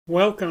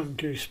Welcome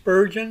to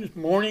Spurgeon's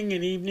Morning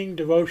and Evening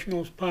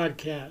Devotionals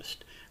Podcast.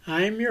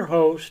 I am your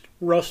host,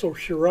 Russell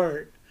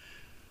Sherrard.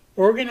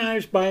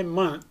 Organized by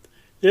month,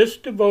 this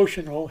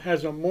devotional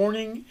has a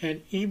morning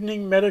and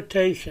evening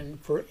meditation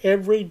for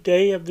every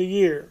day of the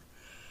year.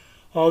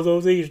 Although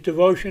these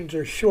devotions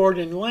are short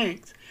in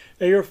length,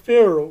 they are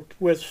filled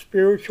with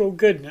spiritual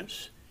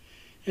goodness.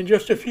 In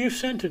just a few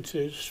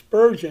sentences,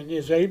 Spurgeon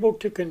is able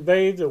to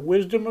convey the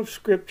wisdom of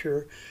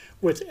Scripture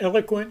with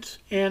eloquence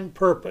and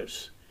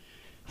purpose.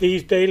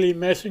 These daily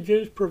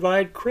messages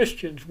provide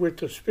Christians with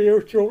the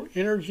spiritual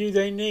energy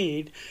they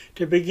need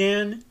to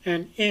begin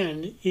and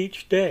end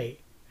each day.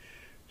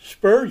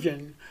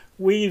 Spurgeon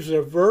weaves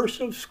a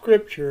verse of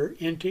Scripture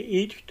into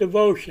each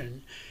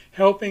devotion,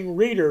 helping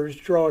readers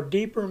draw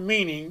deeper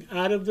meaning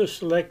out of the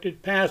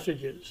selected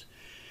passages.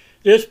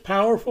 This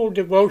powerful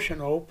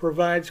devotional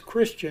provides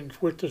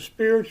Christians with the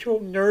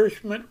spiritual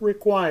nourishment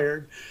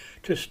required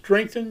to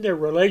strengthen their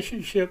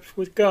relationships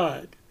with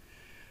God.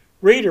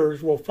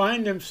 Readers will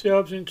find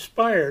themselves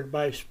inspired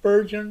by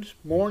Spurgeon's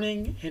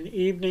morning and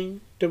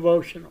evening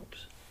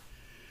devotionals.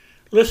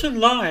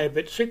 Listen live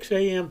at 6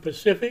 a.m.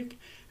 Pacific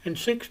and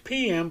 6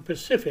 p.m.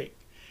 Pacific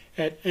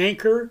at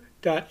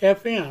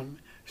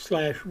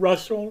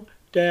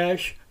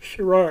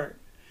anchor.fm/Russell-Sherrard.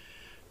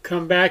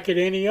 Come back at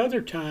any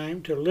other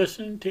time to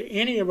listen to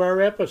any of our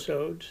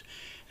episodes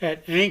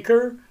at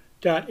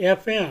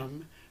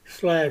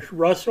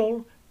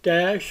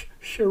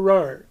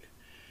anchor.fm/Russell-Sherrard.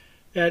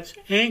 That's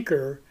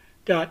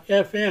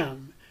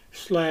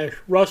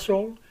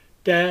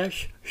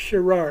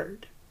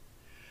anchor.fm/Russell-Sherrard.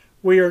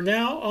 We are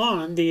now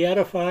on the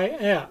Edify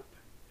app.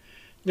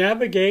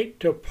 Navigate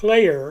to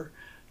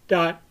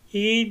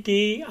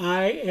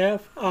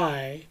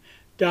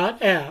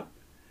player.edifi.app,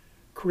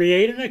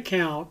 create an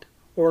account,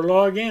 or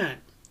log in.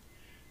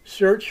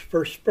 Search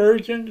for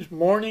Spurgeon's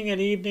Morning and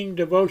Evening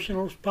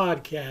Devotionals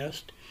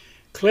Podcast,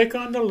 click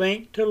on the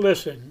link to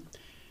listen,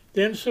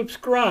 then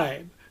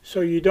subscribe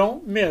so you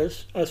don't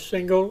miss a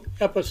single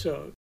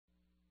episode.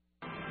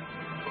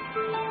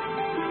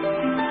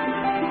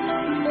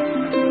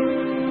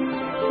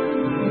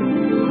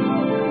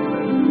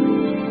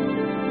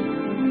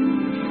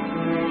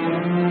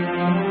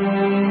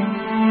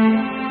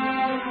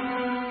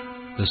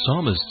 The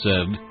psalmist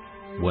said,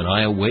 "When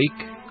I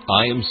awake,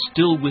 I am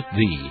still with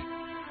Thee."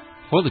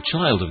 For the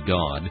child of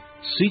God,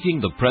 seeking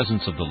the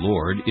presence of the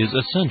Lord is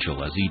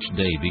essential as each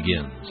day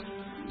begins.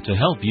 To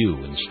help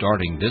you in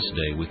starting this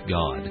day with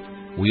God,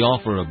 we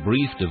offer a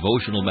brief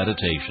devotional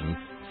meditation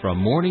from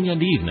morning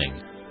and evening,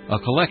 a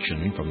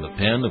collection from the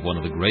pen of one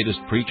of the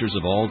greatest preachers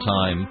of all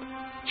time,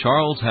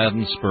 Charles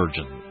Haddon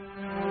Spurgeon.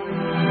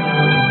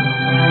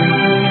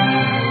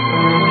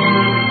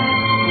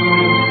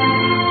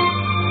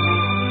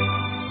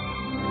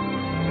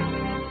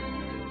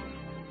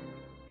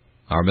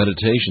 Our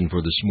meditation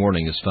for this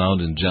morning is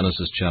found in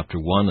Genesis chapter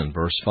 1 and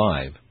verse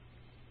 5.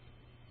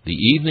 The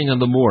evening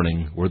and the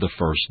morning were the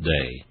first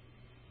day.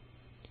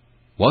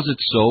 Was it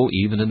so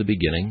even in the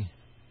beginning?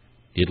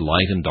 Did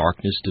light and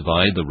darkness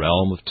divide the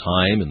realm of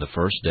time in the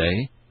first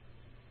day?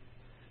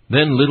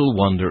 Then little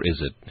wonder is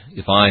it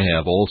if I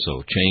have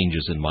also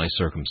changes in my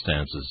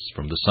circumstances,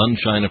 from the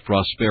sunshine of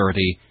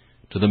prosperity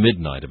to the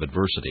midnight of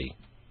adversity.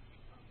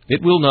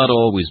 It will not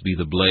always be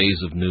the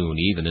blaze of noon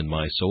even in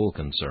my soul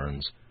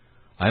concerns.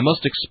 I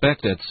must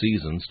expect at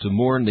seasons to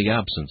mourn the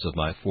absence of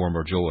my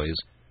former joys,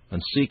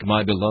 and seek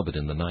my beloved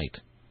in the night.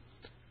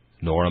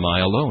 Nor am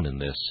I alone in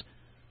this,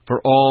 for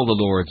all the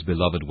Lord's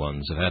beloved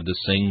ones have had to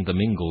sing the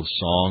mingled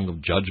song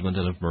of judgment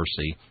and of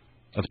mercy,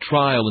 of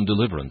trial and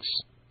deliverance,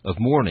 of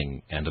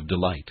mourning and of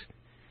delight.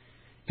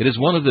 It is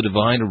one of the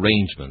divine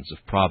arrangements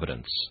of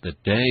providence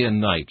that day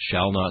and night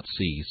shall not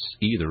cease,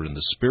 either in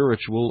the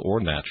spiritual or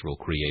natural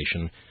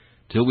creation,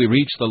 till we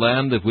reach the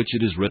land of which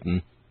it is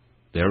written,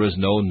 "There is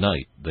no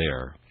night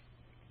there."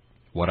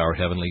 What our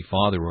Heavenly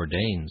Father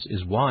ordains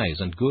is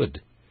wise and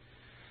good.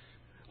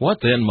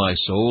 What then, my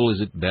soul, is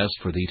it best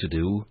for thee to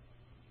do?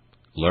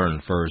 Learn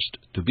first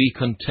to be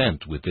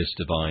content with this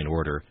divine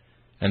order,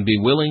 and be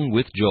willing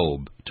with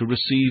Job to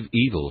receive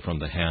evil from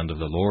the hand of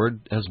the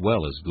Lord as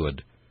well as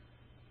good.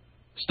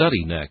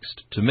 Study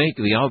next to make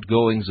the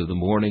outgoings of the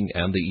morning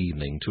and the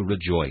evening to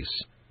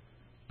rejoice.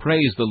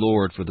 Praise the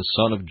Lord for the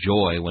sun of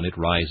joy when it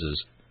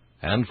rises,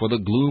 and for the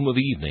gloom of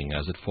evening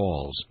as it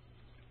falls.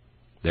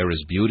 There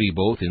is beauty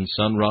both in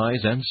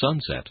sunrise and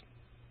sunset.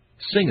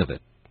 Sing of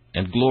it,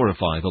 and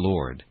glorify the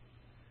Lord.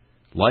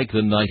 Like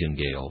the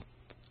nightingale,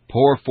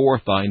 pour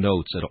forth thy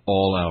notes at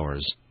all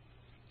hours.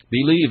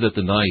 Believe that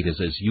the night is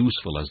as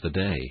useful as the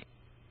day.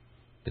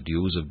 The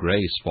dews of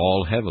grace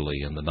fall heavily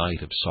in the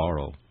night of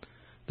sorrow.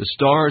 The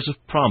stars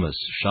of promise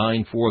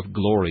shine forth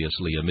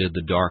gloriously amid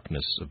the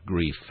darkness of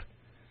grief.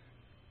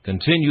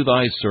 Continue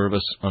thy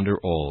service under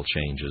all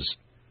changes.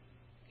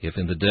 If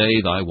in the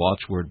day thy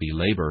watchword be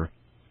labor,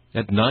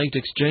 at night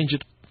exchange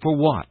it for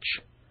watch.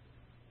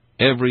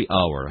 Every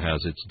hour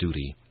has its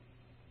duty.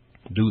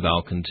 Do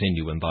thou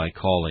continue in thy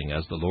calling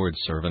as the Lord's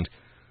servant,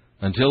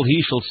 until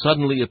he shall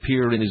suddenly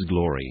appear in his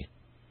glory.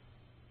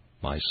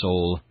 My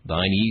soul,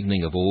 thine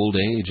evening of old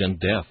age and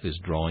death is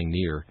drawing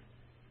near.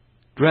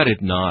 Dread it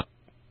not,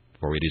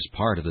 for it is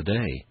part of the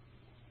day.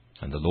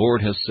 And the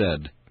Lord has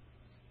said,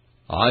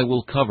 I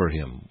will cover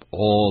him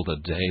all the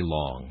day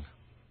long.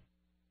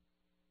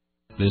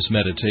 This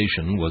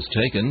meditation was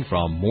taken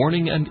from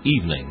Morning and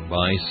Evening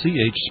by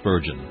C.H.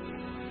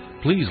 Spurgeon.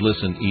 Please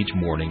listen each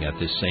morning at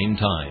this same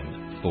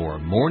time for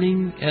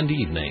Morning and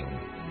Evening.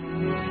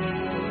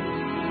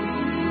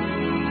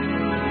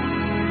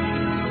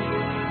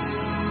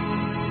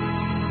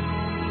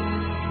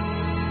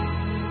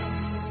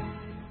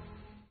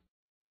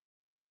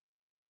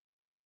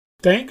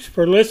 Thanks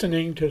for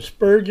listening to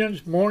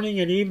Spurgeon's Morning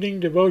and Evening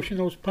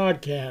Devotionals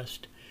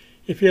podcast.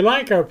 If you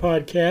like our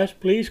podcast,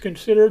 please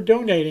consider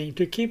donating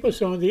to keep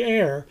us on the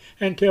air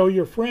and tell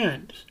your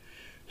friends.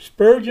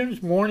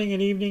 Spurgeon's Morning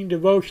and Evening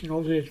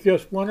Devotionals is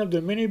just one of the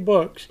many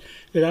books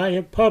that I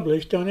have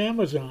published on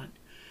Amazon.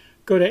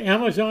 Go to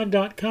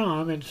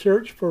Amazon.com and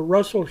search for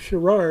Russell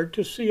Sherrard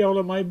to see all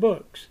of my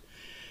books.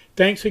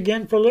 Thanks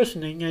again for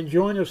listening, and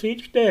join us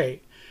each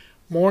day,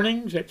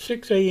 mornings at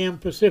 6 a.m.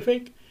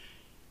 Pacific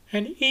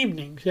and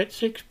evenings at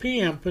 6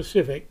 p.m.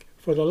 Pacific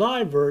for the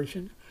live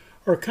version,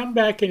 or come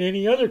back at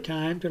any other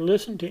time to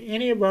listen to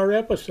any of our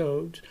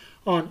episodes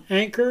on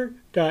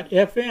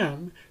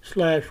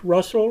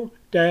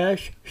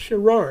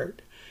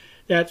anchor.fm/Russell-Sherrard.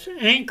 That's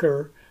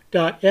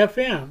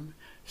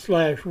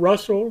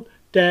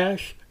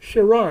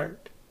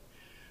anchor.fm/Russell-Sherrard.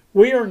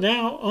 We are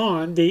now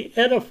on the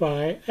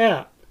Edify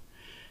app.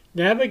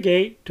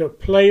 Navigate to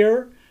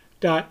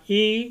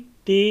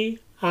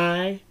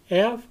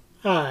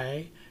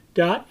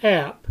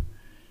player.edifi.app.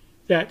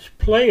 That's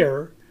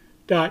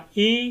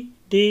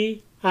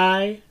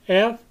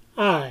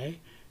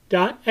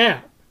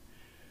player.edifi.app.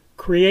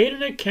 Create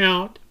an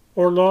account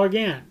or log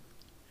in.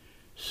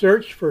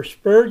 Search for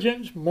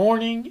Spurgeon's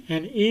Morning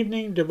and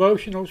Evening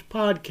Devotionals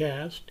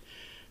podcast.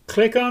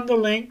 Click on the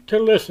link to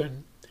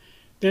listen,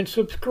 then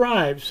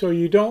subscribe so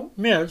you don't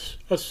miss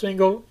a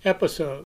single episode.